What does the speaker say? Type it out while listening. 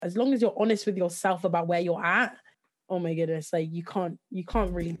as long as you're honest with yourself about where you're at, oh my goodness, like you can't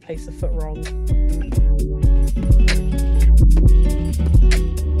really place a foot wrong.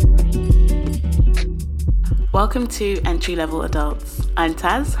 Welcome to Entry Level Adults. I'm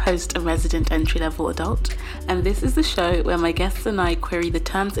Taz, host and resident entry level adult, and this is the show where my guests and I query the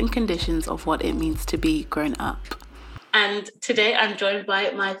terms and conditions of what it means to be grown up. And today I'm joined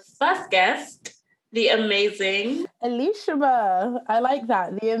by my first guest, the amazing Elishaba. I like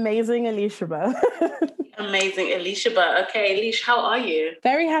that. The amazing Elishaba. Amazing Elishaba. Okay, Elish, how are you?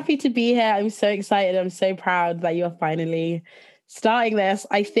 Very happy to be here. I'm so excited. I'm so proud that you're finally starting this.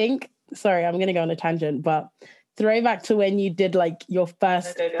 I think, sorry, I'm going to go on a tangent, but throwback to when you did like your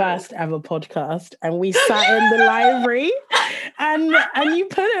first ever podcast and we sat in the library and you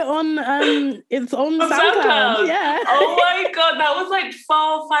put it on, it's on SoundCloud. Yeah. Oh my God, that was like 4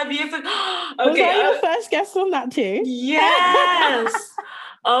 or 5 years ago. Okay, was I your first guest on that too? Yes.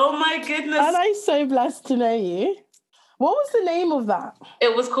 Oh my goodness. And I'm so blessed to know you. What was the name of that?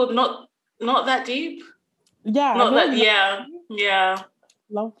 It was called Not That Deep. Yeah. Yeah.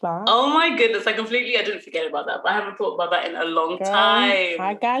 Love that. Oh my goodness, I didn't forget about that, but I haven't thought about that in a long time.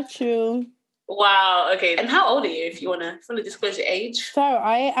 I got you. Wow, okay. And how old are you, if you want to fully disclose your age? So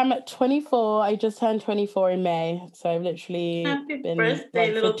I am at 24. I just turned 24 in May. So I've literally Happy been... birthday,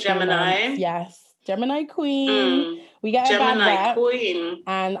 like, little Gemini. Months. Yes. Gemini Queen. We get Gemini Queen.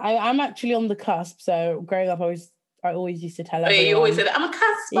 And I'm actually on the cusp. So growing up, I always used to tell everyone. You always said, I'm a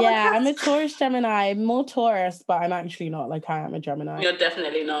cusp. I'm a Taurus Gemini, more Taurus, but I'm actually not. Like, I am a Gemini. You're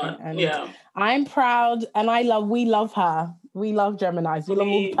definitely not. And I'm proud, and we love her. We love Geminis. We love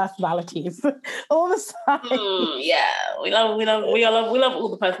all the personalities. All the signs. We love all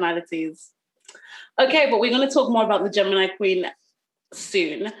the personalities. Okay, but we're going to talk more about the Gemini Queen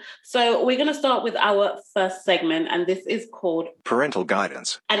soon. So we're going to start with our first segment, and this is called Parental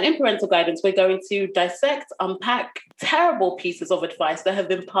Guidance. And in Parental Guidance, we're going to dissect, unpack terrible pieces of advice that have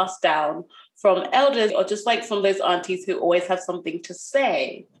been passed down from elders or just like from those aunties who always have something to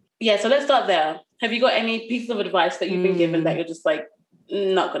say. Yeah, so let's start there. Have you got any pieces of advice that you've been given that you're just like,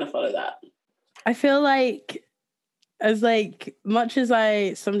 not going to follow that? I feel like much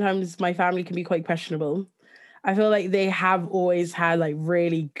as sometimes my family can be quite questionable, I feel like they have always had like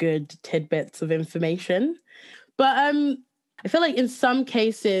really good tidbits of information. But I feel like in some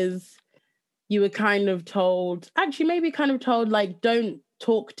cases you were kind of told like, don't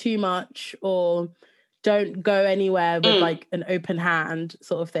talk too much or don't go anywhere with like an open hand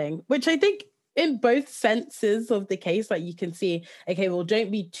sort of thing, which I think in both senses of the case, like you can see, okay, well,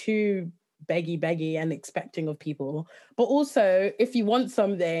 don't be too beggy and expecting of people, but also if you want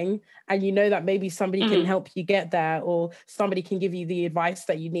something and you know that maybe somebody can help you get there or somebody can give you the advice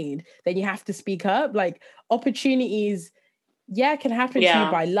that you need, then you have to speak up. Like opportunities can happen to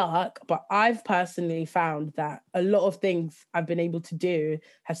you by luck, but I've personally found that a lot of things I've been able to do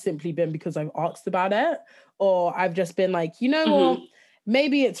have simply been because I've asked about it, or I've just been like, you know what,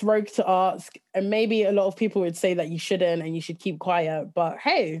 maybe it's rogue to ask, and maybe a lot of people would say that you shouldn't and you should keep quiet, but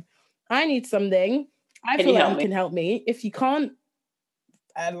hey, I need something. I feel like you can help me. If you can't,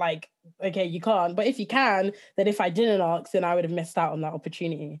 okay, you can't. But if you can, then if I didn't ask, then I would have missed out on that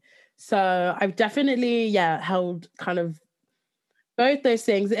opportunity. So I've definitely, held kind of both those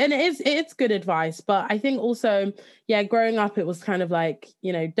things. And it's good advice. But I think also, growing up, it was kind of like,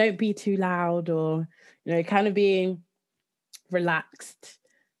 you know, don't be too loud or, you know, kind of being relaxed,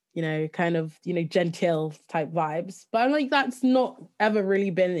 you know, kind of, you know, genteel type vibes. But I'm like, that's not ever really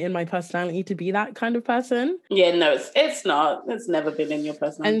been in my personality to be that kind of person. Yeah, no, it's not. It's never been in your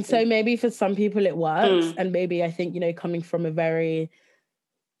personality. And so maybe for some people it works. And maybe I think, you know, coming from a very,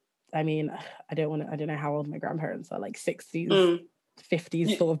 I mean, I don't know how old my grandparents are, like 60s,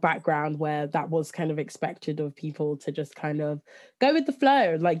 50s sort of background where that was kind of expected of people to just kind of go with the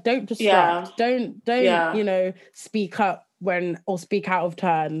flow. Like, don't disrupt. Don't you know, speak up or speak out of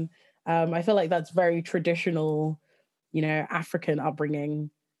turn. I feel like that's very traditional, you know, African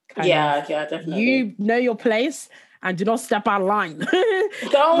upbringing. Definitely. You know your place and do not step out of line.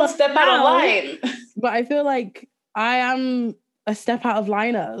 Don't step out of line. But I feel like I am a step out of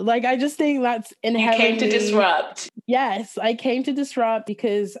liner. Like, I just think that's inherently... You came to disrupt. Yes, I came to disrupt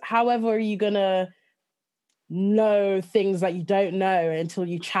because however are you going to know things that you don't know until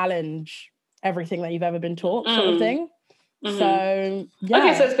you challenge everything that you've ever been taught, sort of thing. So,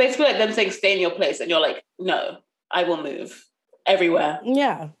 Okay, so it's basically like them saying stay in your place and you're like, no, I will move everywhere.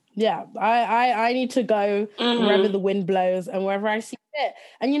 Yeah. I need to go wherever the wind blows and wherever I see it.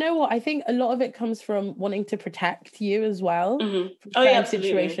 And you know what? I think a lot of it comes from wanting to protect you as well. From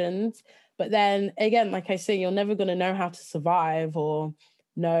situations. But then again, like I say, you're never going to know how to survive or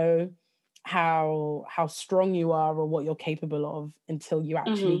know how strong you are or what you're capable of until you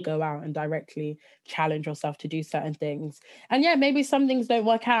actually go out and directly challenge yourself to do certain things. And yeah, maybe some things don't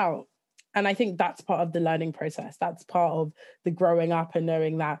work out. And I think that's part of the learning process. That's part of the growing up and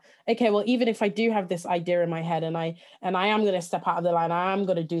knowing that, okay, well, even if I do have this idea in my head and I am going to step out of the line, I am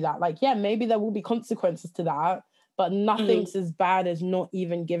going to do that. Like, yeah, maybe there will be consequences to that, but nothing's as bad as not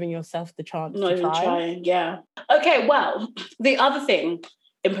even giving yourself the chance not to even try. Trying, yeah. Okay, well, the other thing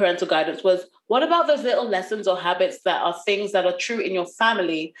in parental guidance was, what about those little lessons or habits that are things that are true in your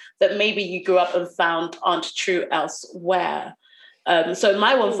family that maybe you grew up and found aren't true elsewhere? So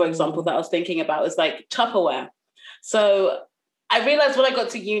my one, for example, that I was thinking about is like Tupperware. So I realized when I got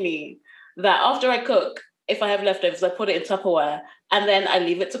to uni that after I cook, if I have leftovers, I put it in Tupperware and then I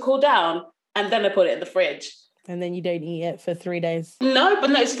leave it to cool down and then I put it in the fridge. And then you don't eat it for 3 days. No,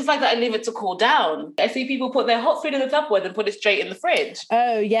 it's the fact that I leave it to cool down. I see people put their hot food in the Tupperware and put it straight in the fridge.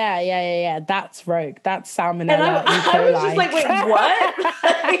 Oh, yeah. That's rogue. That's salmonella. And I was just like, wait, what?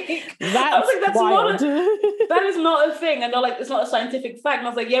 That's wild. That is not a thing. And they're like, it's not a scientific fact. And I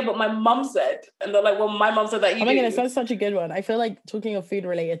was like, yeah, but my mum said. And they're like, well, my mum said that you do. Oh my goodness, that's such a good one. I feel like talking of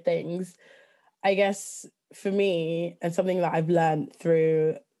food-related things, I guess for me, and something that I've learned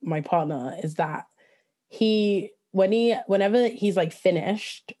through my partner is that whenever he's like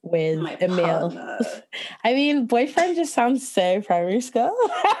finished with a meal, I mean, boyfriend just sounds so primary school.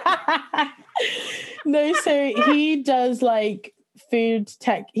 No, so he does like food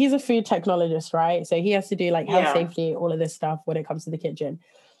tech. He's a food technologist, right? So he has to do like health safety, all of this stuff when it comes to the kitchen.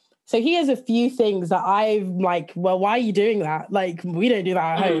 So he has a few things that I'm like, well, why are you doing that? Like, we don't do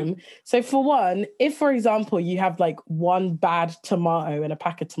that at home. So for one, if, for example, you have like one bad tomato in a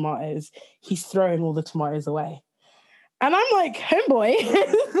pack of tomatoes, he's throwing all the tomatoes away. And I'm like, homeboy,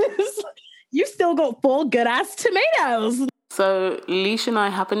 you still got 4 good-ass tomatoes. So Leash and I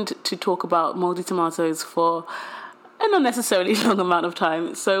happened to talk about moldy tomatoes for an unnecessarily long amount of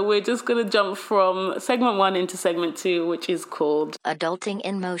time. So we're just going to jump from segment 1 into segment 2, which is called Adulting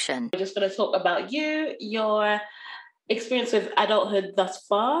in Motion. We're just going to talk about you, your experience with adulthood thus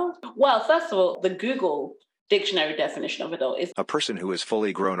far. Well, first of all, the Google dictionary definition of adult is a person who is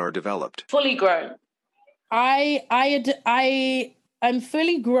fully grown or developed. Fully grown. I'm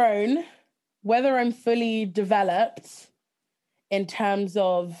fully grown, whether I'm fully developed in terms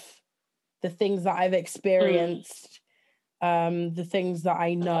of the things that I've experienced, the things that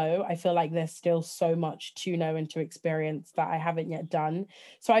I know. I feel like there's still so much to know and to experience that I haven't yet done.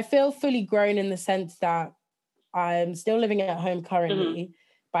 So I feel fully grown in the sense that I'm still living at home currently,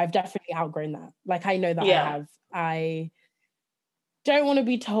 but I've definitely outgrown that. Like, I know that I have. I don't want to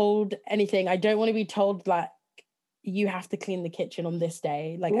be told anything. I don't want to be told like, you have to clean the kitchen on this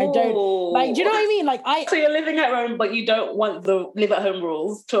day. Like, I don't, like, do you know what I mean? Like, So you're living at home, but you don't want the live at home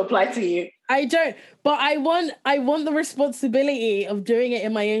rules to apply to you. I don't, but I want the responsibility of doing it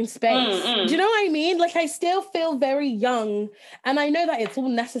in my own space. Do you know what I mean? Like, I still feel very young, and I know that it's all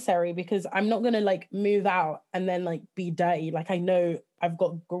necessary because I'm not going to like move out and then like be dirty. Like, I know I've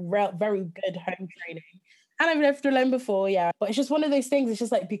got very good home training. And I've lived alone before, but it's just one of those things. It's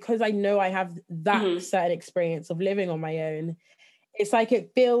just like, because I know I have that certain experience of living on my own, it's like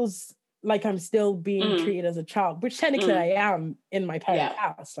it feels like I'm still being treated as a child, which technically I am in my parents'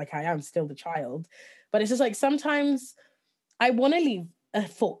 house. Like, I am still the child. But it's just like, sometimes I want to leave a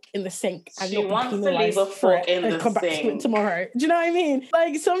fork in the sink and she wants to leave a fork in the come sink. Back to it tomorrow. Do you know what I mean?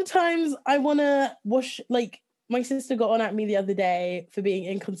 Like, sometimes I want to wash, like, my sister got on at me the other day for being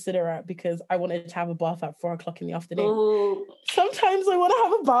inconsiderate because I wanted to have a bath at 4 o'clock in the afternoon. Ooh. Sometimes I want to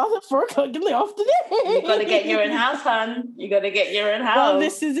have a bath at 4 o'clock in the afternoon. You got to get your own house, hon. You got to get your own house. Well,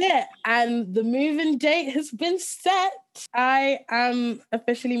 this is it. And the move-in date has been set. I am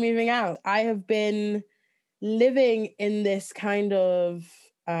officially moving out. I have been living in this kind of,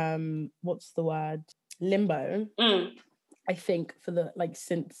 what's the word? Limbo. I think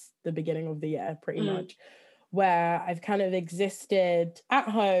since the beginning of the year, pretty much. Where I've kind of existed at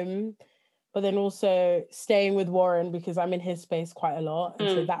home, but then also staying with Warren because I'm in his space quite a lot. And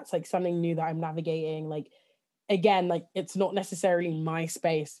so that's like something new that I'm navigating. Like, again, like, it's not necessarily my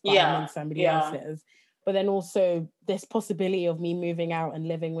space, but I'm in somebody else's. But then also this possibility of me moving out and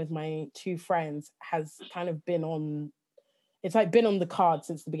living with my 2 friends has kind of been on the card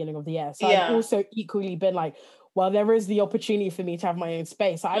since the beginning of the year. So I've also equally been like, well, there is the opportunity for me to have my own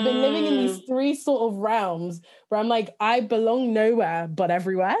space. So I've been living in these 3 sort of realms where I'm like, I belong nowhere but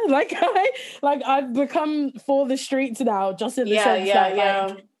everywhere. Like, I've become for the streets now, just in the sense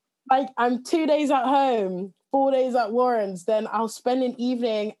that like I'm 2 days at home 4 days at Warren's, then I'll spend an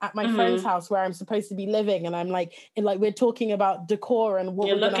evening at my friend's house where I'm supposed to be living, and I'm like, we're talking about decor and what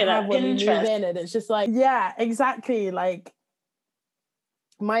we're gonna have when we move in, and it's just like, yeah, exactly. Like,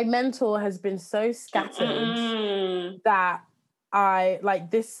 my mentor has been so scattered that I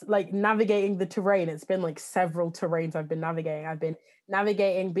navigating the terrain. It's been like several terrains I've been navigating. I've been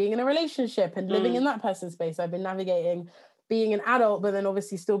navigating being in a relationship and living in that person's space. I've been navigating being an adult, but then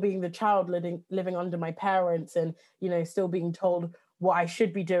obviously still being the child living under my parents, and, you know, still being told what I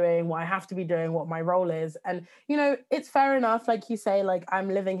should be doing, what I have to be doing, what my role is. And, you know, it's fair enough. Like you say, like, I'm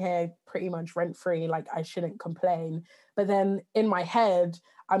living here pretty much rent free. Like, I shouldn't complain. But then in my head,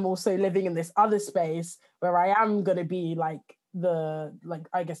 I'm also living in this other space where I am going to be like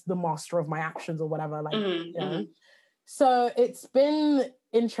I guess the master of my actions or whatever. Like, you know. So it's been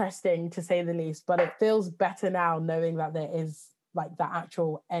interesting, to say the least, but it feels better now knowing that there is like the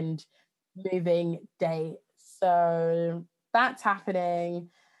actual end moving date. So that's happening.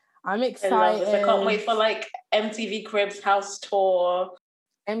 I'm excited. I love this. I can't wait for like MTV Cribs house tour.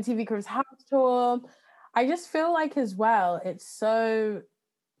 I just feel like, as well, it's so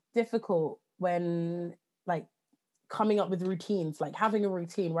difficult when, like, coming up with routines, like having a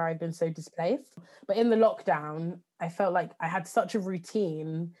routine where I've been so displaced. But in the lockdown, I felt like I had such a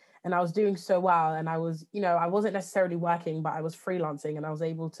routine and I was doing so well. And I was, you know, I wasn't necessarily working, but I was freelancing and I was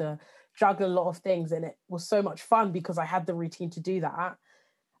able to juggle a lot of things. And it was so much fun because I had the routine to do that.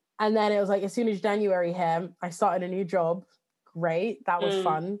 And then it was like, as soon as January hit, I started a new job. Great. That was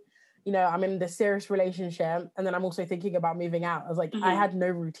fun. You know, I'm in this serious relationship, and then I'm also thinking about moving out. I was like, I had no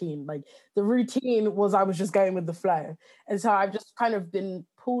routine. Like, the routine was I was just going with the flow. And so I've just kind of been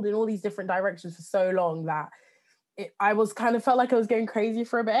pulled in all these different directions for so long that I was kind of felt like I was going crazy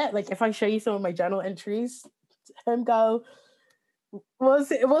for a bit. Like, if I show you some of my journal entries, go, was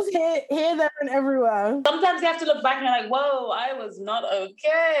here, there, and everywhere. Sometimes you have to look back and you're like, whoa, I was not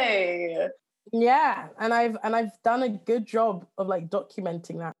okay. Yeah, and I've done a good job of like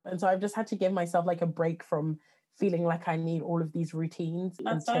documenting that, and so I've just had to give myself like a break from feeling like I need all of these routines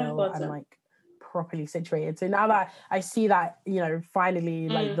until I'm like properly situated. So now that I see that, you know, finally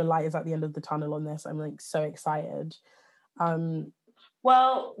like the light is at the end of the tunnel on this, I'm like so excited.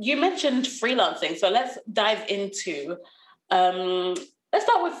 Well, you mentioned freelancing, so let's dive into. Let's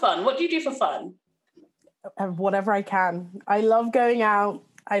start with fun. What do you do for fun? Whatever I can. I love going out.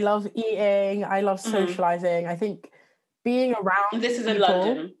 I love eating. I love socializing. I think being around and this is people, in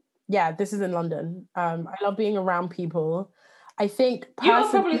London. Yeah, this is in London. I love being around people. I think you are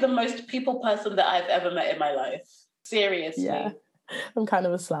probably the most people person that I've ever met in my life. Seriously. Yeah, I'm kind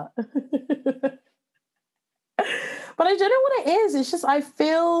of a slut. But I don't know what it is. It's just I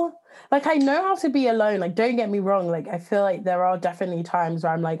feel like I know how to be alone. Like, don't get me wrong. Like, I feel like there are definitely times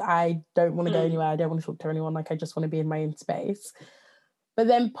where I'm like, I don't want to go anywhere. I don't want to talk to anyone. Like, I just want to be in my own space. But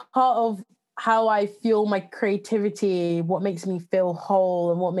then part of how I fuel my creativity, what makes me feel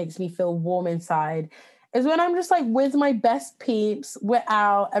whole and what makes me feel warm inside, is when I'm just like with my best peeps, we're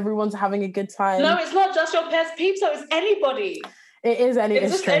out, everyone's having a good time. No, it's not just your best peeps, so it's anybody. It is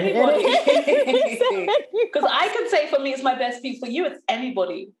it's true. Anybody. Because I can say for me it's my best peeps, for you it's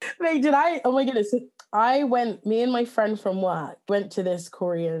anybody. Wait, oh my goodness. Me and my friend from work went to this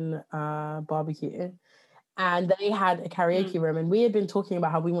Korean barbecue. And they had a karaoke room, and we had been talking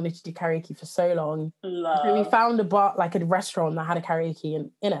about how we wanted to do karaoke for so long. So we found a bar, like a restaurant that had a karaoke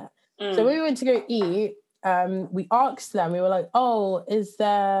in it. So when we went to go eat, we asked them, we were like, oh, is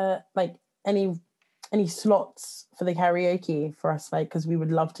there like any slots for the karaoke for us? Like, because we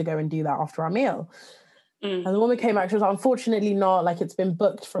would love to go and do that after our meal. And the woman came back, she was like, unfortunately not, like it's been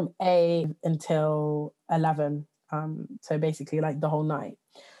booked from 8 until 11. So basically like the whole night.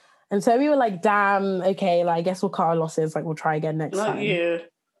 And so we were like, damn, okay, like I guess we'll cut our losses, like we'll try again next time. Not you.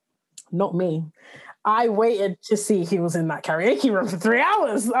 Not me. I waited to see who was in that karaoke room for 3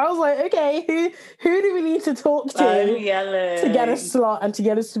 hours. I was like, okay, who do we need to talk to get a slot and to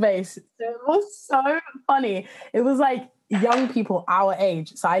get a space? It was so funny. It was like young people our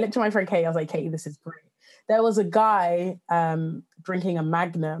age. So I looked at my friend Katie, I was like, Katie, this is great. There was a guy drinking a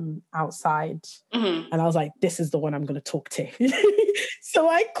Magnum outside. And I was like, this is the one I'm going to talk to. So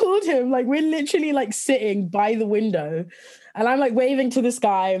I called him, like we're literally like sitting by the window and I'm like waving to this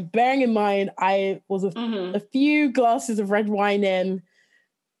guy, bearing in mind I was a few glasses of red wine in,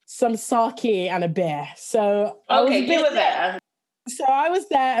 some sake and a beer. So you were there. So I was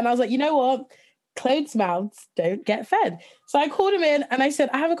there and I was like, you know what? Closed mouths don't get fed. So I called him in and I said,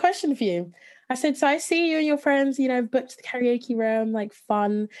 I have a question for you. I said, so I see you and your friends, you know, booked the karaoke room, like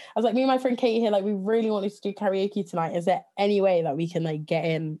fun. I was like, me and my friend Katie here, like we really wanted to do karaoke tonight. Is there any way that we can like get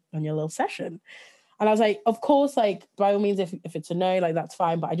in on your little session? And I was like, of course, like, by all means, if it's a no, like, that's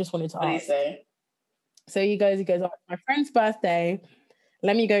fine. But I just wanted to What do you ask. say? So he goes, oh, my friend's birthday.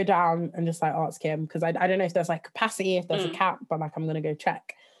 Let me go down and just like ask him, because I don't know if there's like capacity, if there's a cap, but like I'm going to go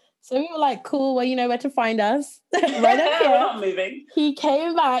check. So we were like, cool, well, you know where to find us. Right up here. We're not moving. He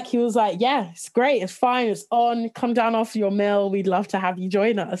came back. He was like, yeah, it's great. It's fine. It's on. Come down after your meal. We'd love to have you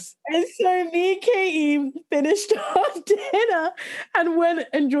join us. And so me and Katie finished our dinner and went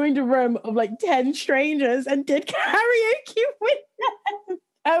and joined a room of like 10 strangers and did karaoke with them.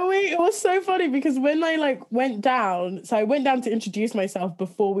 And it was so funny because when I like went down, so I went down to introduce myself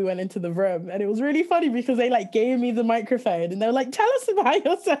before we went into the room, and it was really funny because they like gave me the microphone and they were like, tell us about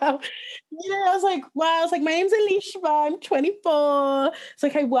yourself. You know, I was like, wow, I was like, my name's Alicia, I'm 24. It's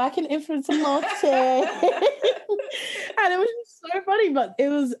like I work in influencer marketing. And it was just so funny, but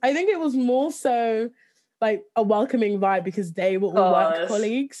I think it was more so like a welcoming vibe because they were all work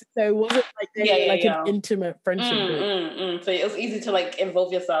colleagues. So it wasn't like they were an intimate friendship group. So it was easy to like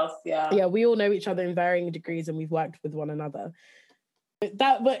involve yourself. Yeah, we all know each other in varying degrees and we've worked with one another.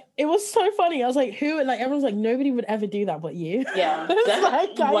 But it was so funny. I was like, who? Like everyone's like, nobody would ever do that but you. Yeah,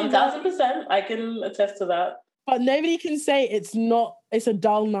 like, 1000%. I can attest to that. But nobody can say it's a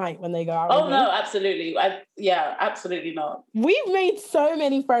dull night when they go out. Oh no, absolutely. Absolutely not. We've made so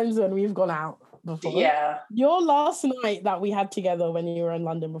many friends when we've gone out before. Yeah. Your last night that we had together when you were in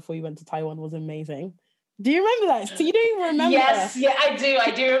London before you went to Taiwan was amazing. Do you remember that? So you don't even remember? Yes, yeah, I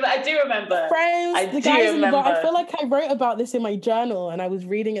do remember. Friends, the guys in the bar. I feel like I wrote about this in my journal and I was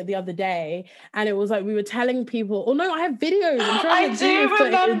reading it the other day and it was like we were telling people, oh no, I have videos. I do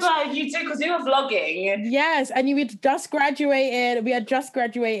remember you did because you were vlogging. Yes, and you had just graduated. We had just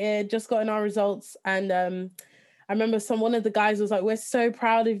graduated, just gotten our results, and I remember one of the guys was like, we're so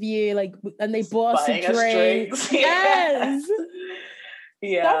proud of you, like, and they bought us a drink. Yes.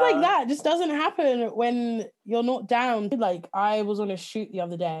 Yeah. Stuff like that just doesn't happen when you're not down. Like I was on a shoot the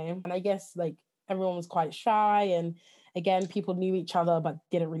other day and I guess like everyone was quite shy and again, people knew each other but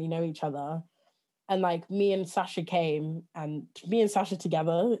didn't really know each other. And like me and Sasha came and me and Sasha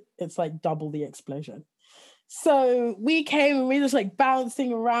together, it's like double the explosion. So we came and we were just like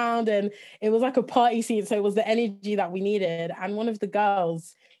bouncing around and it was like a party scene. So it was the energy that we needed. And one of the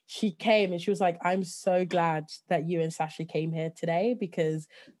girls, she came and she was like, I'm so glad that you and Sasha came here today because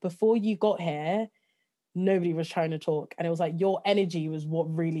before you got here, nobody was trying to talk. And it was like, your energy was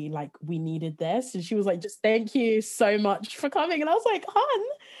what really like, we needed this. And she was like, just thank you so much for coming. And I was like, hon,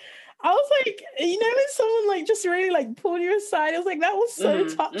 I was like, you know, when someone like just really like pulled you aside, I was like, that was so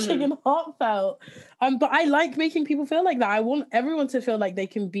touching and heartfelt. But I like making people feel like that. I want everyone to feel like they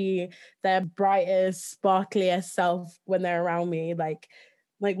can be their brightest, sparkliest self when they're around me. Like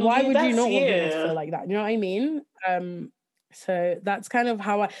why would you not want people to feel like that? You know what I mean? So that's kind of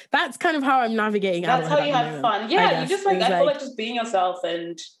how I'm navigating. That's how you have fun. Yeah, you just like, I feel like just being yourself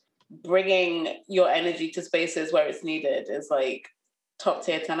and bringing your energy to spaces where it's needed is like top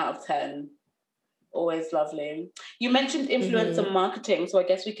tier, 10 out of 10. Always lovely. You mentioned influencer marketing, so I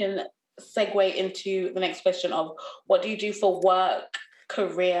guess we can segue into the next question of what do you do for work,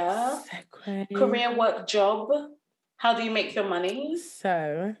 career, work, job? How do you make your money?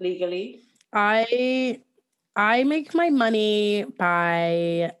 So legally, I make my money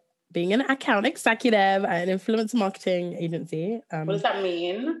by being an account executive at an influencer marketing agency. What does that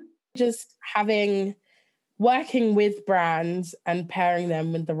mean? Just working with brands and pairing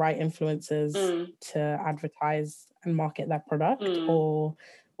them with the right influencers to advertise and market their product or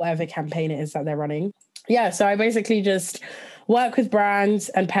whatever campaign it is that they're running. Yeah, so I basically just work with brands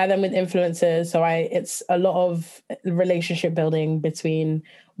and pair them with influencers. So it's a lot of relationship building between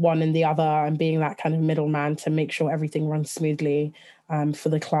one and the other and being that kind of middleman to make sure everything runs smoothly for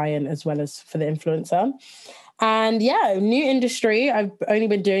the client as well as for the influencer. And yeah, new industry. I've only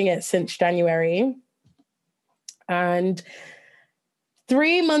been doing it since January. And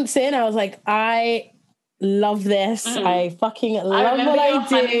 3 months in, I was like, I love this. I fucking love what I do.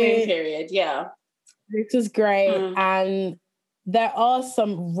 Honeymoon period, yeah. This is great. And there are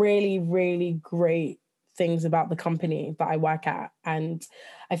some really, really great things about the company that I work at. And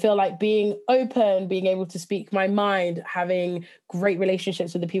I feel like being open, being able to speak my mind, having great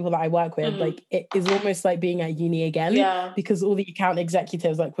relationships with the people that I work with, like it is almost like being at uni again. Yeah. Because all the account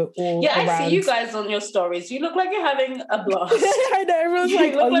executives, like we're all around. I see you guys on your stories. You look like you're having a blast. I know, everyone's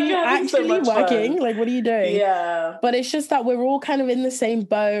like, are you actually working? Like, what are you doing? Yeah. But it's just that we're all kind of in the same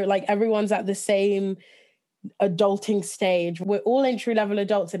boat. Like everyone's at the same adulting stage. We're all entry-level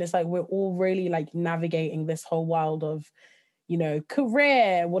adults and it's like we're all really like navigating this whole world of,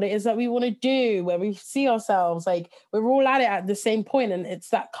 career, what it is that we want to do, where we see ourselves. Like, we're all at it at the same point, and it's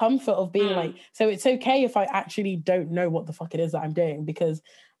that comfort of being like, so it's okay if I actually don't know what the fuck it is that I'm doing, because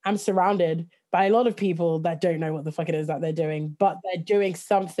I'm surrounded by a lot of people that don't know what the fuck it is that they're doing, but they're doing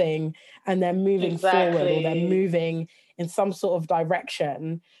something and they're moving forward, or they're moving in some sort of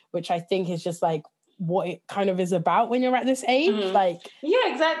direction, which I think is just like what it kind of is about when you're at this age. Like,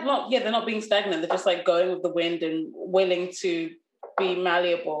 exactly. They're not being stagnant. They're just like going with the wind and willing to be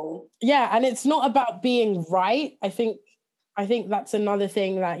malleable. Yeah, and it's not about being right. I think that's another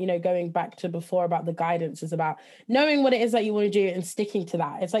thing that, going back to before about the guidance, is about knowing what it is that you want to do and sticking to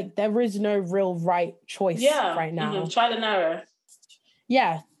that. It's like there is no real right choice right now. Trial and error.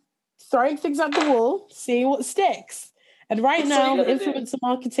 Yeah. Throwing things at the wall, seeing what sticks. And right now, influencer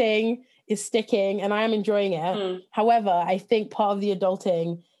marketing is sticking, and I am enjoying it. However, I think part of the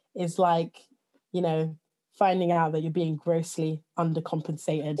adulting is like, finding out that you're being grossly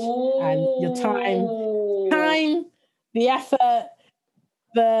undercompensated. Ooh. And your time, the effort,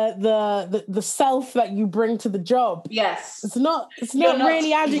 the self that you bring to the job. Yes. It's not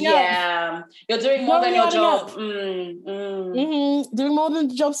really adding up. Yeah. You're doing more than your job. Doing more than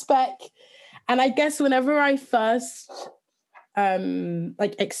the job spec. And I guess whenever I first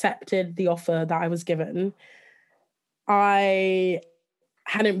accepted the offer that I was given, I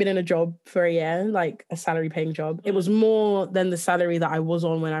hadn't been in a job for a year, like a salary paying job. It was more than the salary that I was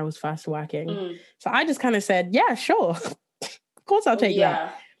on when I was first working. So I just kind of said, yeah, sure. Of course I'll take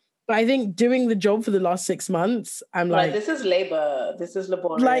that. But I think doing the job for the last 6 months, I'm like, this is labor. This is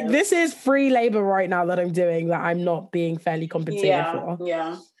laborious. Like, this is free labor right now that I'm doing, that I'm not being fairly compensated for.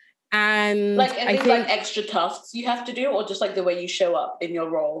 Yeah. And like, I think like extra tasks you have to do, or just like the way you show up in your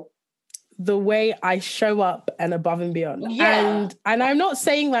role? The way I show up and above and beyond. Yeah. And I'm not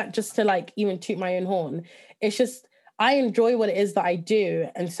saying that just to like even toot my own horn. It's just, I enjoy what it is that I do.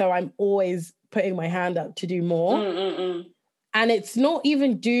 And so I'm always putting my hand up to do more. And it's not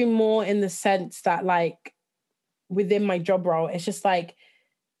even do more in the sense that like within my job role, it's just like,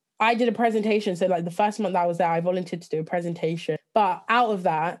 I did a presentation. So like the first month that I was there, I volunteered to do a presentation. But out of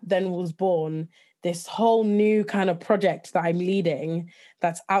that then was born this whole new kind of project that I'm leading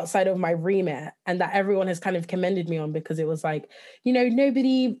that's outside of my remit, and that everyone has kind of commended me on, because it was like,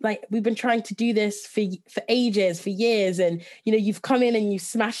 nobody, like, we've been trying to do this for ages, for years. And, you've come in and you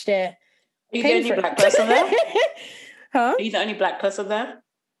smashed it. Are you the only black person there? Huh? Are you the only black person there?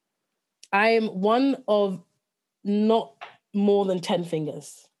 I am one of not more than 10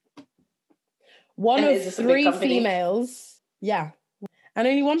 fingers. One of 3 females. Yeah. And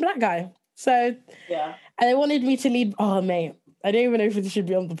only 1 black guy. So, yeah. And they wanted me to lead. Oh, mate. I don't even know if it should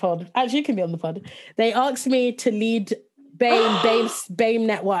be on the pod. Actually, it can be on the pod. They asked me to lead BAME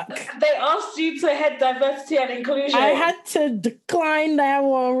Network. They asked you to head diversity and inclusion. I had to decline that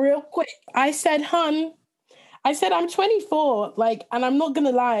one real quick. I said, I'm 24, like, and I'm not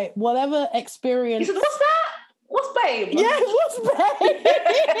gonna lie, whatever experience. You said, what's that? What's BAME? Yeah, what's BAME?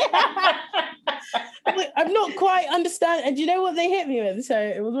 I'm not quite understanding. And do you know what they hit me with? So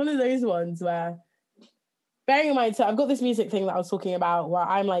it was one of those ones where, bearing in mind, so I've got this music thing that I was talking about where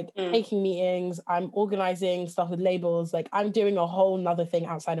I'm like taking meetings, I'm organizing stuff with labels, like I'm doing a whole nother thing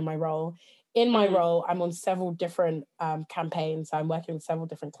outside of my role. In my role, I'm on several different campaigns. I'm working with several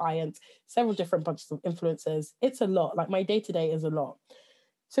different clients, several different bunches of influencers. It's a lot. Like, my day-to-day is a lot.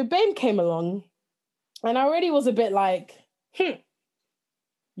 So BAME came along, and I already was a bit like,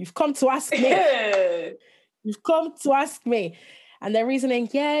 you've come to ask me. You've come to ask me. And they're reasoning,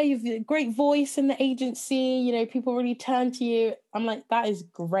 yeah, you've a great voice in the agency. People really turn to you. I'm like, that is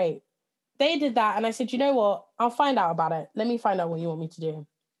great. They did that. And I said, you know what? I'll find out about it. Let me find out what you want me to do.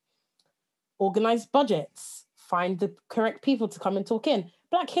 Organize budgets, find the correct people to come and talk in.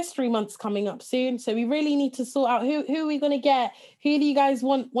 Black History Month's coming up soon, so we really need to sort out who are we going to get? Who do you guys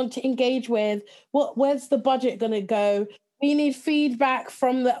want to engage with? Where's the budget going to go? We need feedback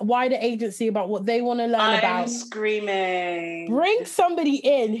from the wider agency about what they want to learn about. I'm screaming. Bring somebody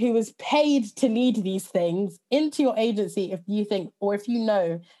in who is paid to lead these things into your agency if you think, or if you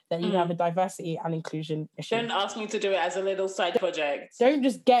know that you have a diversity and inclusion issue. Don't ask me to do it as a little side project. Don't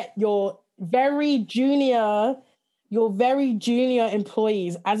just get your very junior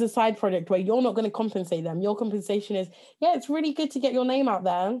employees as a side project where you're not going to compensate them. Your compensation is, yeah, it's really good to get your name out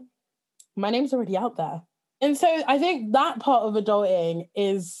there. My name's already out there. And so I think that part of adulting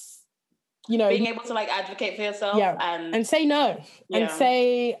is, being able to like advocate for yourself and say no and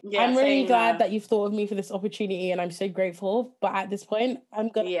say, I'm really glad that you've thought of me for this opportunity and I'm so grateful. But at this point, I'm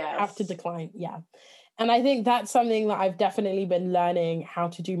going to have to decline. Yeah. And I think that's something that I've definitely been learning how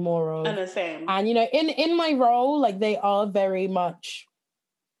to do more of. And the same. And, you know, in my role, like they are very much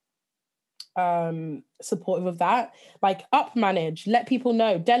supportive of that. Like up manage, let people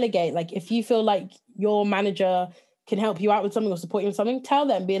know, delegate. Like if you feel like your manager can help you out with something or support you with something, tell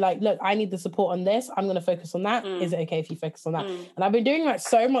them, be like, look, I need the support on this. I'm going to focus on that. Is it okay if you focus on that? And I've been doing that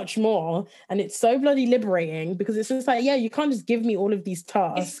so much more. And it's so bloody liberating because it's just like, yeah, you can't just give me all of these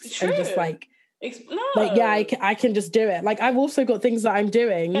tasks and just like, like, yeah, I can just do it. Like, I've also got things that I'm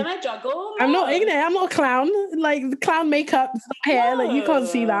doing. Can I juggle? No. I'm not ignorant. I'm not a clown. Like, the clown makeup's not here. Like, you can't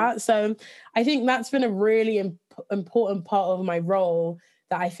see that. So I think that's been a really important part of my role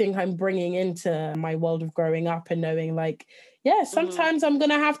that I think I'm bringing into my world of growing up and knowing, like, yeah, sometimes I'm going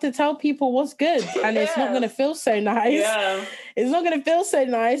to have to tell people what's good and it's not going to feel so nice. Yeah. It's not going to feel so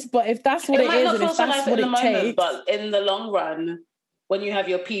nice, but if that's what it is and if that's what it takes. But in the long run, when you have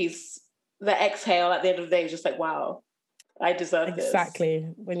your peace, the exhale at the end of the day is just like, wow, I deserve this.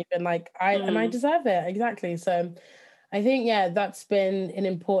 Exactly. When you've been like, I deserve it. Exactly. So I think, yeah, that's been an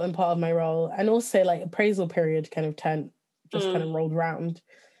important part of my role. And also like appraisal period kind of rolled around.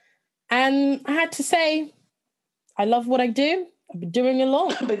 And I had to say, I love what I do. I've been doing a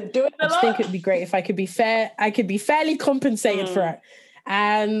lot. I just think it'd be great if I could be fair. I could be fairly compensated for it.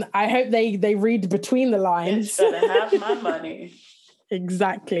 And I hope they read between the lines. You're gonna have my money.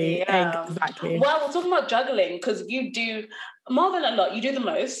 Exactly. Yeah. Exactly. Well, we're talking about juggling because you do more than a lot. You do the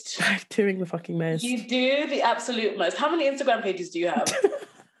most. I'm doing the fucking most. You do the absolute most. How many Instagram pages do you have?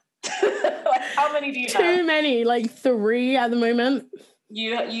 Like, how many do you have? Too many, like 3 at the moment.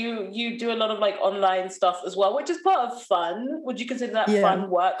 You do a lot of like online stuff as well, which is part of fun. Would you consider that fun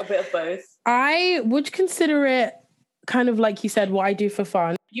work, a bit of both? I would consider it kind of like you said, what I do for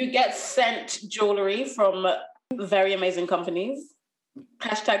fun. You get sent jewelry from very amazing companies.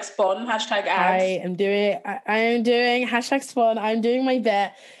 Hashtag spawn, hashtag ads. I am doing hashtag spawn. I'm doing my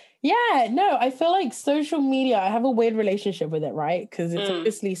bit. Yeah, no, I feel like social media, I have a weird relationship with it, right? Because it's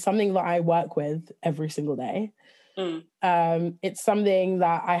obviously something that I work with every single day. It's something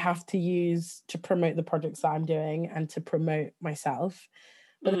that I have to use to promote the projects that I'm doing and to promote myself.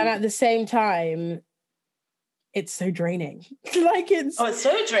 But then at the same time, it's so draining. Like it's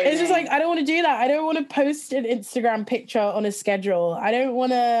so draining. It's just like, I don't want to do that. I don't want to post an Instagram picture on a schedule. I don't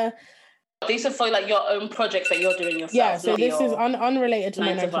want to. These are for like your own projects that you're doing yourself. Yeah, so this is unrelated to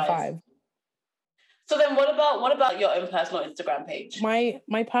my 9 to 5. So then what about your own personal Instagram page? My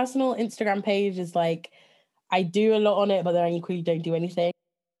personal Instagram page is like, I do a lot on it, but then I equally don't do anything.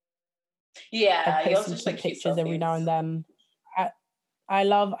 Yeah, I post some cute pictures every now and then. I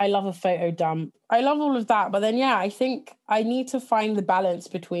love a photo dump. I love all of that. But then, yeah, I think I need to find the balance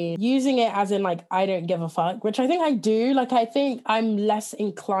between using it as in like, I don't give a fuck, which I think I do. Like, I think I'm less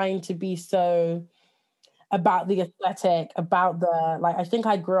inclined to be so about the aesthetic, about the, like, I think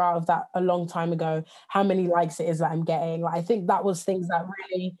I grew out of that a long time ago, how many likes it is that I'm getting. Like, I think that was things that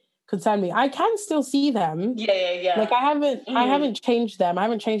really concern me. I can still see them. Yeah. Like, I haven't changed them. I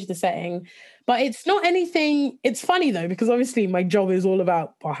haven't changed the setting. But it's not anything, it's funny though, because obviously my job is all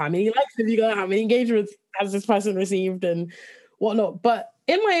about, well, how many likes have you got, how many engagements has this person received and whatnot. But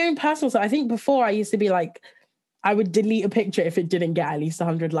in my own personal side, I think before I used to be like, I would delete a picture if it didn't get at least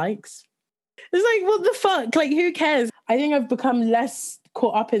 100 likes. It's like, what the fuck? Like, who cares? I think I've become less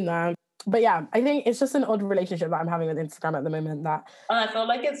caught up in that. But yeah, I think it's just an odd relationship that I'm having with Instagram at the moment. And I feel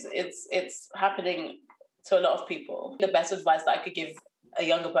like it's happening to a lot of people. The best advice that I could give a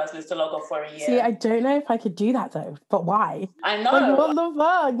younger person is to log off for a year. See, I don't know if I could do that though, but why? I know. Like, what the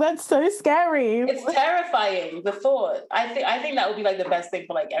fuck? That's so scary. It's terrifying, the thought. I think that would be like the best thing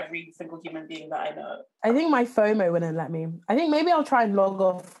for like every single human being that I know. I think my FOMO wouldn't let me. I think maybe I'll try and log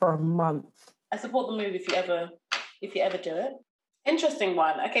off for a month. I support the move if you ever do it. Interesting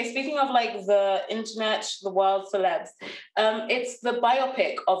one. Okay, speaking of like the internet, the world celebs, it's the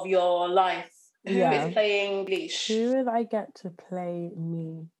biopic of your life. Who is playing Leash? Who would I get to play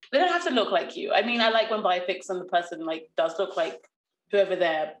me? They don't have to look like you. I mean, I like when biopics and the person like does look like whoever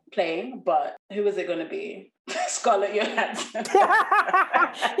they're playing, but who is it going to be? Scarlett Johansson.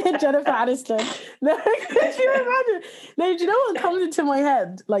 Jennifer Aniston. No, could you imagine? No, do you know what comes into my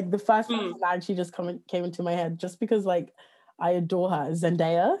head? Like the first person that actually just came into my head, just because like I adore her,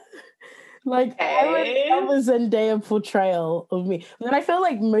 Zendaya. Like, I love a Zendaya portrayal of me. And then I feel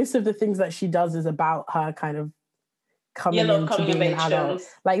like most of the things that she does is about her kind of coming into being an adult.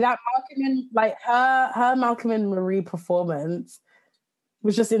 Like that her Malcolm and Marie performance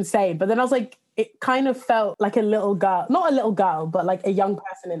was just insane. But then I was like, it kind of felt like a little girl, not a little girl, but like a young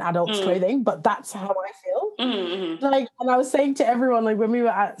person in adult clothing. But that's how I feel. Like, and I was saying to everyone, like, when we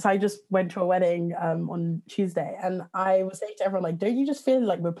were so I just went to a wedding on Tuesday, and I was saying to everyone, like, don't you just feel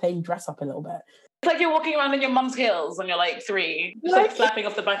like we're playing dress up a little bit? It's like you're walking around in your mum's heels when you're like 3, just like slapping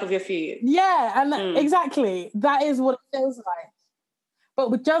off the back of your feet. Yeah, and exactly. That is what it feels like.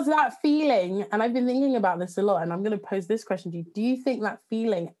 But does that feeling, and I've been thinking about this a lot, and I'm going to pose this question to you, do you think that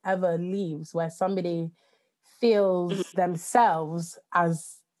feeling ever leaves where somebody feels themselves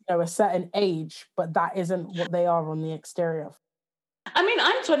as, you know, a certain age, but that isn't what they are on the exterior? I mean,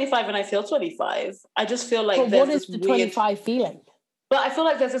 I'm 25 and I feel 25. I just feel like but there's what is this the 25 feeling? But I feel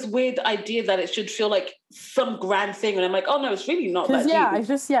like there's this weird idea that it should feel like some grand thing. And I'm like, oh no, it's really not that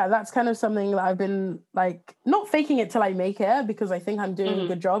deep. That's kind of something that I've been like, not faking it till I make it, because I think I'm doing a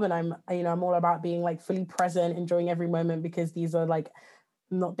good job, and I'm all about being like fully present, enjoying every moment, because these are like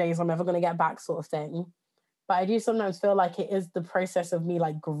not days I'm ever going to get back sort of thing. But I do sometimes feel like it is the process of me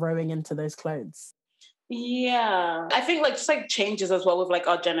like growing into those clothes. Yeah. I think like just like changes as well with like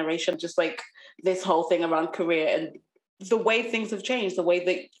our generation, just like this whole thing around career and the way things have changed, the way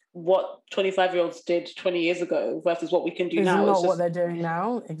that what 25-year-olds did 20 years ago versus what we can do now. It's not what they're doing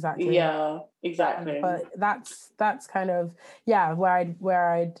now. Exactly. Yeah, exactly. But that's kind of,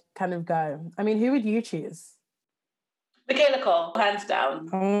 where I'd kind of go. I mean, who would you choose? Michaela Coel, hands down.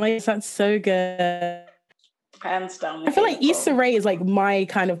 Oh my gosh, that's so good. Hands down. I feel like Issa Rae is like my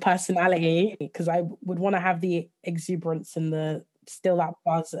kind of personality, because I would want to have the exuberance and the still that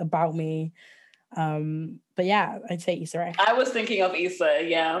buzz about me. But yeah, I'd say Issa Rae. I was thinking of Issa,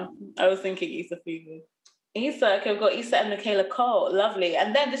 yeah. I was thinking Issa for you. Issa, okay, we've got Issa and Michaela Coel. Lovely.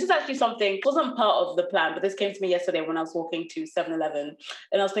 And then this is actually something, it wasn't part of the plan, but this came to me yesterday when I was walking to 7-Eleven,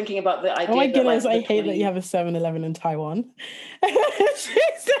 and I was thinking about the idea. Oh my goodness, I hate that you have a 7-Eleven in Taiwan.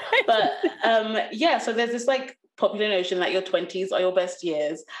 But so there's this like popular notion that your 20s are your best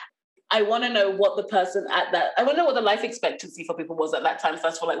years. I want to know what the person at that, I want to know what the life expectancy for people was at that time.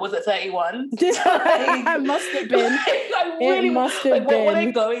 First of all, like, was it 31? It must have been. It must have been. What were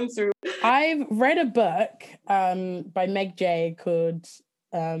they going through? I've read a book by Meg Jay called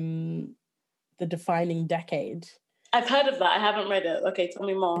The Defining Decade. I've heard of that. I haven't read it. Okay, tell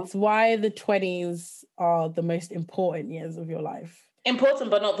me more. It's why the 20s are the most important years of your life. Important,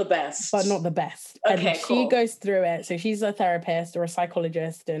 but not the best. But not the best. Okay, and cool. She goes through it. So she's a therapist or a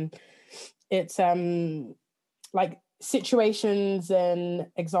psychologist, and it's like situations and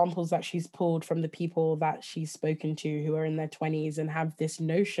examples that she's pulled from the people that she's spoken to who are in their 20s and have this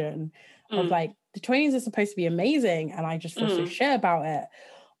notion of like, the 20s are supposed to be amazing and I just feel so shit about it.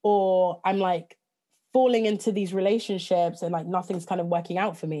 Or I'm like falling into these relationships and like nothing's kind of working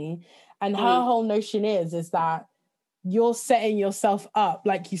out for me. And her whole notion is that you're setting yourself up,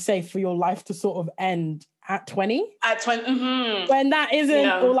 like you say, for your life to sort of end at 20. At 20. When that isn't,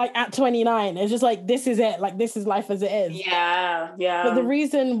 or like at 29. It's just like, this is it. Like, this is life as it is. Yeah. But the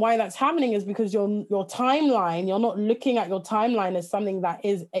reason why that's happening is because your timeline, you're not looking at your timeline as something that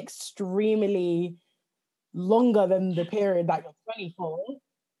is extremely longer than the period that you're 24.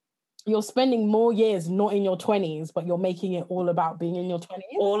 You're spending more years not in your 20s, but you're making it all about being in your 20s.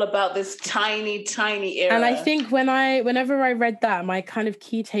 All about this tiny, tiny era. And I think whenever I read that, my kind of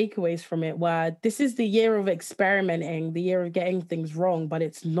key takeaways from it were, this is the year of experimenting, the year of getting things wrong, but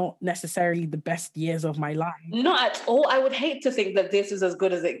it's not necessarily the best years of my life. Not at all. I would hate to think that this is as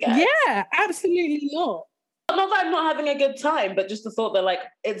good as it gets. Yeah, absolutely not. Not that I'm not having a good time, but just the thought that like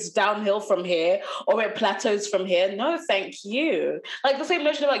it's downhill from here or it plateaus from here. No, thank you. Like the same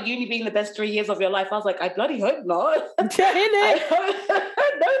notion about uni being the best 3 years of your life. I was like, I bloody hope not. I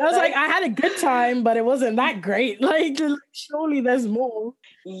was like, I had a good time, but it wasn't that great. Like, surely there's more.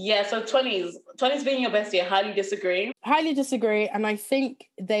 Yeah, so 20s being your best year, highly disagree. Highly disagree. And I think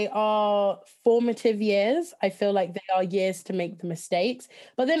they are formative years. I feel like they are years to make the mistakes.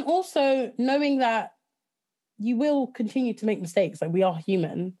 But then also knowing that you will continue to make mistakes. Like, we are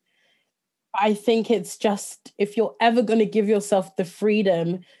human. I think it's just, if you're ever going to give yourself the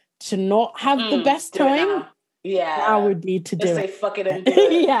freedom to not have the best time, now would be to do it. Say fuck it and do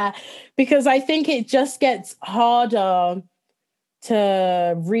it. Yeah, because I think it just gets harder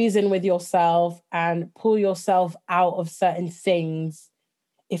to reason with yourself and pull yourself out of certain things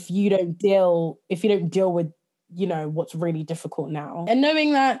if you don't deal with, you know, what's really difficult now. And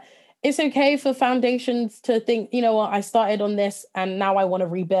knowing that it's okay for foundations to think, you know what, I started on this and now I want to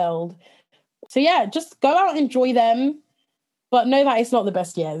rebuild. So yeah, just go out, enjoy them, but know that it's not the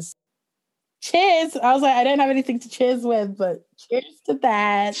best years. Cheers. I was like, I don't have anything to cheers with, but cheers to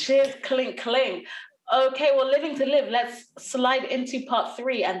that. Cheers, clink, clink. Okay, well, living to live. Let's slide into part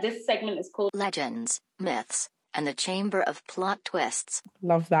 3. And this segment is called Legends, Myths, and the chamber of plot twists.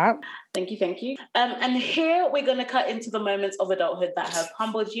 Love that. Thank you. And here we're going to cut into the moments of adulthood that have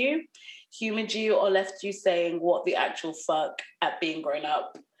humbled you, humored you, or left you saying what the actual fuck at being grown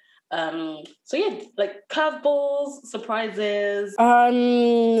up. So yeah, like curveballs, surprises.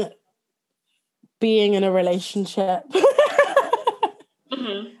 Being in a relationship.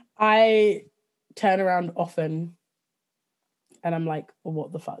 Mm-hmm. I turn around often and I'm like,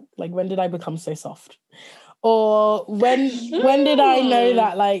 what the fuck? Like, when did I become so soft? Or when did I know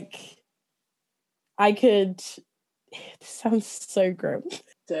that, like, I could, this sounds so grim,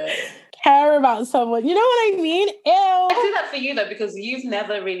 care about someone. You know what I mean? Ew. I do that for you, though, because you've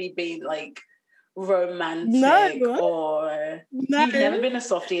never really been, like, romantic or you've never been a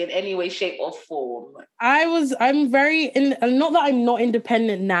softie in any way, shape, or form. I'm very, not that I'm not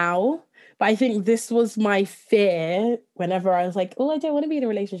independent now, but I think this was my fear whenever I was like, oh, I don't want to be in a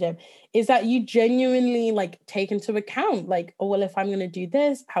relationship, is that you genuinely like take into account like, oh, well, if I'm going to do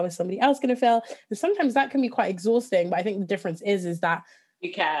this, how is somebody else going to feel? And sometimes that can be quite exhausting, but I think the difference is that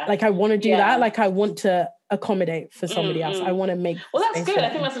you can. Like, I want to do that. Like, I want to accommodate for somebody else. I want to make. Well, that's good. I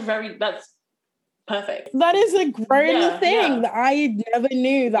think that's perfect. That is a grown thing that I never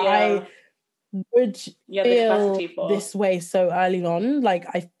knew that I would feel this way so early on. Like,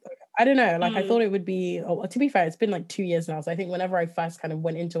 I don't know, like I thought it would be, to be fair, it's been like 2 years now. So I think whenever I first kind of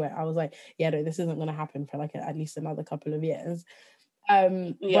went into it, I was like, yeah, no, this isn't going to happen for like at least another couple of years.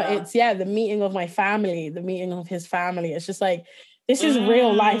 But it's, the meeting of my family, the meeting of his family. It's just like, this is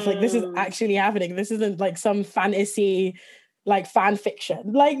real life. Like, this is actually happening. This isn't like some fantasy, like fan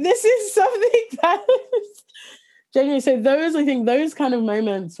fiction. Like, this is something that is genuine. So those, I think those kind of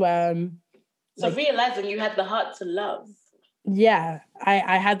moments where... So like, realizing you had the heart to love. Yeah,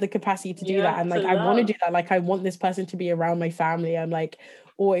 I had the capacity to do that. And like, I want to do that. Like, I want this person to be around my family. I'm like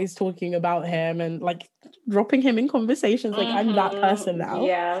always talking about him and like dropping him in conversations. Like, I'm that person now.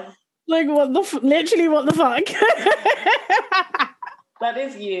 Yeah. Like, literally what the fuck? That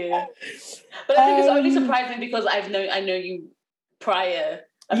is you. But I think it's only surprising because I know you prior.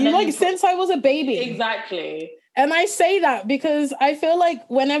 Since I was a baby. Exactly. And I say that because I feel like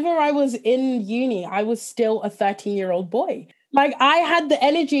whenever I was in uni, I was still a 13-year-old boy. Like, I had the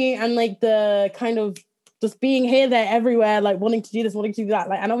energy and like the kind of just being here, there, everywhere, like wanting to do this, wanting to do that.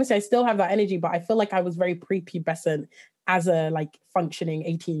 Like, and obviously I still have that energy, but I feel like I was very prepubescent as a like functioning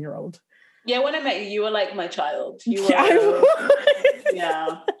 18-year-old. Yeah, when I met you, you were like my child. You were.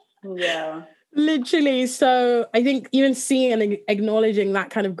 Yeah. Literally. So I think even seeing and acknowledging that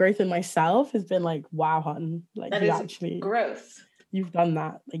kind of growth in myself has been like, wow, hun. Like, that you is actually growth. You've done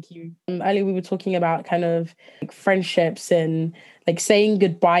that. Like, you earlier we were talking about kind of like friendships and like saying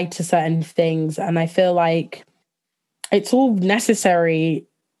goodbye to certain things. And I feel like it's all necessary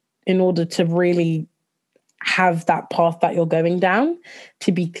in order to really have that path that you're going down,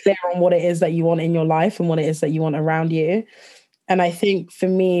 to be clear on what it is that you want in your life and what it is that you want around you. And I think for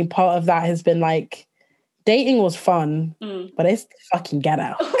me, part of that has been like, dating was fun, but it's fucking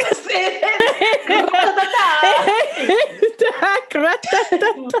ghetto.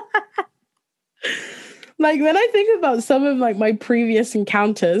 Like, when I think about some of like my previous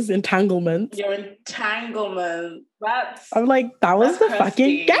encounters, entanglements. Your entanglement. I'm like, that was the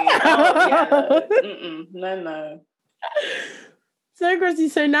fucking ghetto. Oh, yeah. No. So crusty.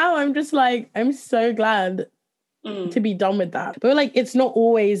 So now I'm just like, I'm so glad to be done with that. But like, it's not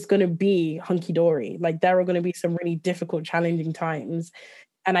always going to be hunky-dory. Like, there are going to be some really difficult, challenging times.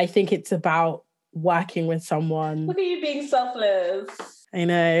 And I think it's about working with someone. Look at you being selfless. I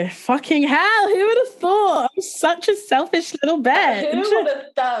know. Fucking hell, who would have thought? I'm such a selfish little bitch. Who would have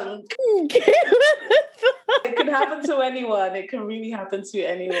thunk? It can happen to anyone. It can really happen to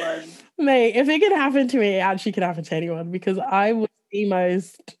anyone. Mate, if it can happen to me, it actually can happen to anyone, because I was the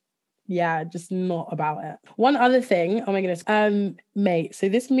most... just not about it. One other thing, oh my goodness, mate, so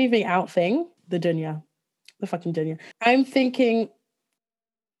this moving out thing, the fucking dunya. I'm thinking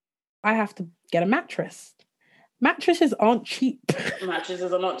I have to get a mattress. Mattresses aren't cheap.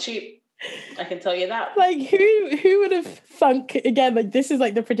 Mattresses are not cheap. I can tell you that. Like, who would have thunk, again, like, this is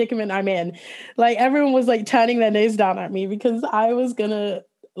like the predicament I'm in. Like, everyone was like turning their nose down at me because I was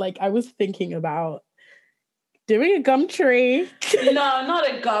thinking about doing a gum tree. No, not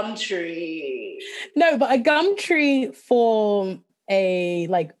a gum tree. No, but a gum tree for a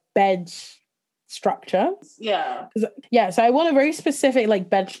like bed structure. Yeah. Yeah, so I want a very specific like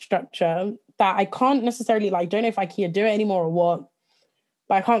bed structure that I can't necessarily like, don't know if IKEA do it anymore or what,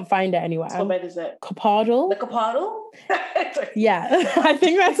 but I can't find it anywhere. What bed is it? Capadal. The Capadal? Yeah, I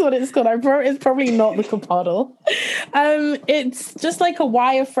think that's what it's called. It's probably not the Capadal. It's just like a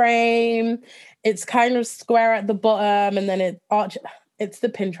wireframe. It's kind of square at the bottom, and then it's the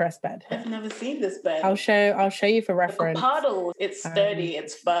Pinterest bed. I've never seen this bed. I'll show you for reference. The paddle, it's sturdy,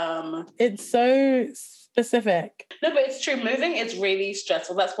 it's firm. It's so specific. No, but it's true. Moving is really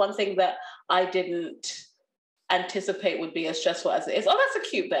stressful. That's one thing that I didn't anticipate would be as stressful as it is. Oh, that's a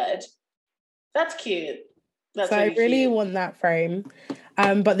cute bed. That's cute. That's so really I really cute. want that frame.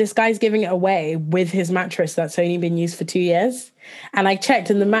 But this guy's giving it away with his mattress that's only been used for 2 years. And I checked,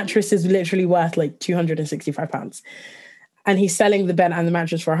 and the mattress is literally worth like £265. And he's selling the bed and the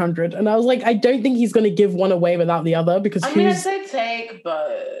mattress for 100. And I was like, I don't think he's going to give one away without the other, because I mean, I'd say take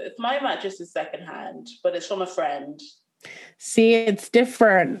both. My mattress is secondhand, but it's from a friend. See, it's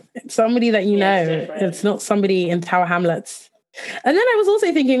different. It's somebody that you know. It's not somebody in Tower Hamlets. And then I was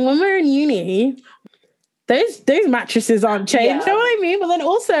also thinking, when we're in uni, those mattresses aren't changed. Yeah. You know what I mean? But then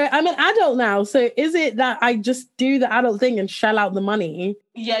also, I'm an adult now. So is it that I just do the adult thing and shell out the money?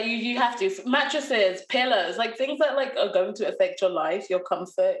 Yeah, you have to. Mattresses, pillows, like things that like are going to affect your life, your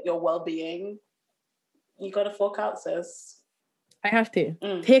comfort, your well-being. You got to fork out, sis. I have to.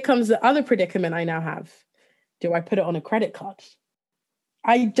 Here comes the other predicament I now have. Do I put it on a credit card?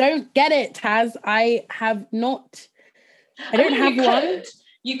 I don't get it, Taz. I have not. I don't have one.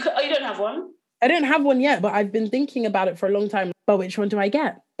 You could. Oh, you don't have one? I don't have one yet, but I've been thinking about it for a long time. But which one do I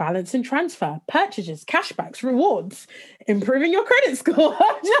get? Balance and transfer, purchases, cashbacks, rewards, improving your credit score.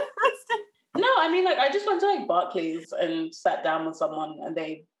 No, I mean, like, I just went to like Barclays and sat down with someone and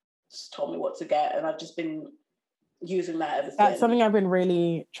they just told me what to get. And I've just been using that ever since. That's something I've been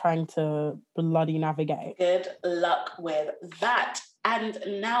really trying to bloody navigate. Good luck with that. And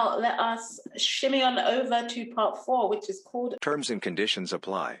now let us shimmy on over to part 4, which is called Terms and Conditions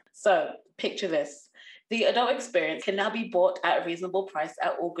Apply. So picture this. The adult experience can now be bought at a reasonable price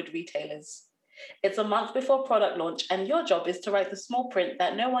at all good retailers. It's a month before product launch, and your job is to write the small print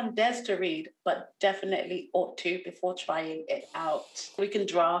that no one dares to read, but definitely ought to before trying it out. We can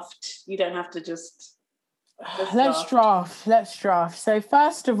draft. You don't have to just Let's draft. So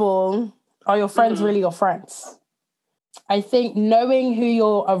first of all, are your friends really your friends? I think knowing who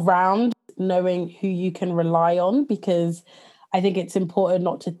you're around, knowing who you can rely on, because I think it's important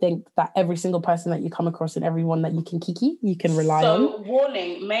not to think that every single person that you come across and everyone that you can rely on. So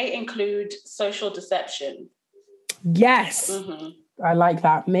warning may include social deception. Yes. I like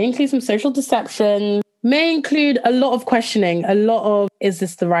that. May include some social deception, may include a lot of questioning, a lot of, is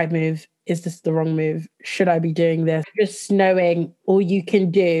this the right move? Is this the wrong move? Should I be doing this? Just knowing all you can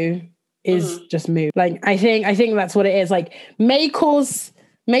do is just move. Like, I think that's what it is. Like, may cause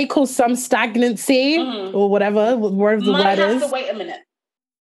some stagnancy or whatever the word is. Might have to wait a minute.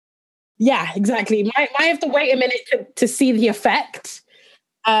 Yeah, exactly. Might have to wait a minute to see the effect.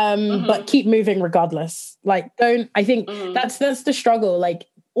 But keep moving regardless. Like, that's the struggle. Like,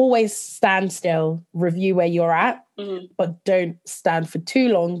 always stand still, review where you're at, but don't stand for too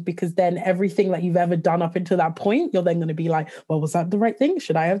long, because then everything that you've ever done up until that point, you're then going to be like, well, was that the right thing?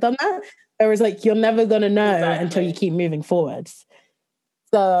 Should I have done that? Whereas, like, you're never going to know until you keep moving forwards.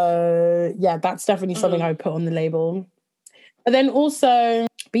 So, yeah, that's definitely something I would put on the label. But then also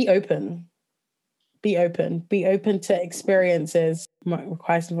be open. Be open to experiences. Might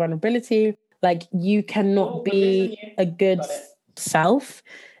require some vulnerability. Like, you cannot be a good self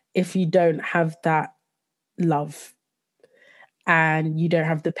if you don't have that love, and you don't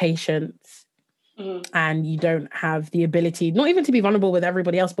have the patience, and you don't have the ability, not even to be vulnerable with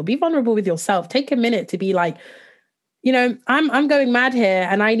everybody else, but be vulnerable with yourself. Take a minute to be like, you know, I'm going mad here,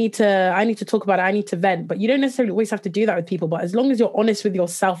 and I need to talk about it. I need to vent. But you don't necessarily always have to do that with people. But as long as you're honest with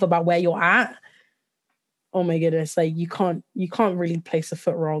yourself about where you're at, oh my goodness, like, you can't really place a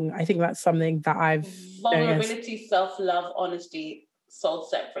foot wrong. I think that's something that I've vulnerability, self-love, honesty, sold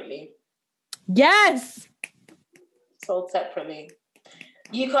separately. Yes. Sold separately.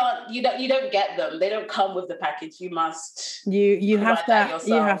 You don't get them. They don't come with the package. You must. You have to.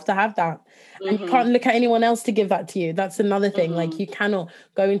 You have to have that, and you can't look at anyone else to give that to you. That's another thing. Like, you cannot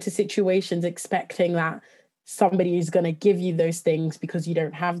go into situations expecting that somebody is going to give you those things because you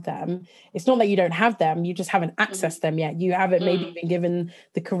don't have them. It's not that you don't have them. You just haven't accessed them yet. You haven't maybe been given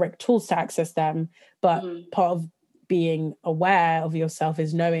the correct tools to access them. But part of being aware of yourself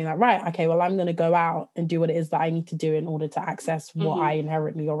is knowing that, right, okay, well, I'm going to go out and do what it is that I need to do in order to access what I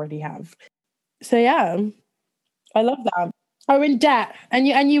inherently already have. So yeah, I love that. Oh, in debt, and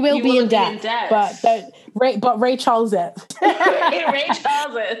you will be in debt, but Ray Charles it. Ray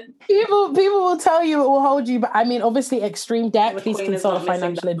Charles it. People will tell you it will hold you, but I mean, obviously, extreme debt. Please consult a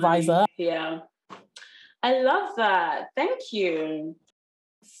financial advisor. Yeah, I love that. Thank you.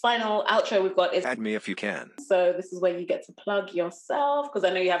 Final outro we've got is Add me if you can. So this is where you get to plug yourself, because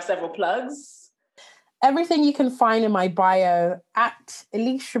I know you have several plugs. Everything you can find in my bio at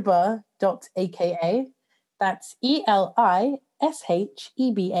elisheba.aka. That's ELISHEBA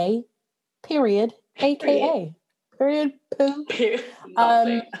period AKA. Period. Poo.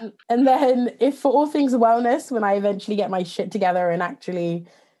 And then if for all things wellness, when I eventually get my shit together and actually,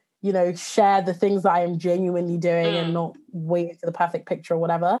 you know, share the things that I am genuinely doing and not waiting for the perfect picture or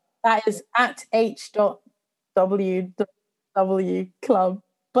whatever, that is at h.w club,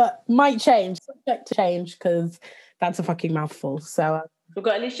 but might change, subject to change, because that's a fucking mouthful. So we've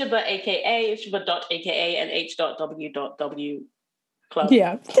got Elisheba aka, Elisheba.aka, and h.w.w club.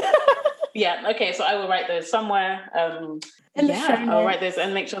 Yeah. Yeah, okay, so I will write those somewhere. In the show I'll write those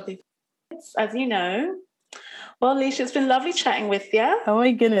and make sure as you know. Well, Alicia, it's been lovely chatting with you. Oh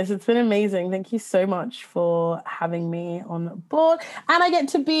my goodness, it's been amazing. Thank you so much for having me on board. And I get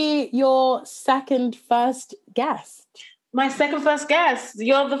to be your first guest. My first guest.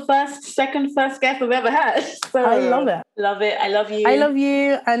 You're the second first guest I've ever had. So I love it. Love it. I love you. I love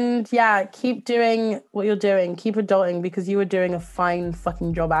you. And yeah, keep doing what you're doing. Keep adulting, because you were doing a fine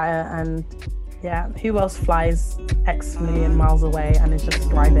fucking job at it. And yeah, who else flies X million miles away and is just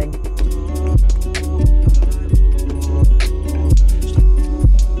thriving?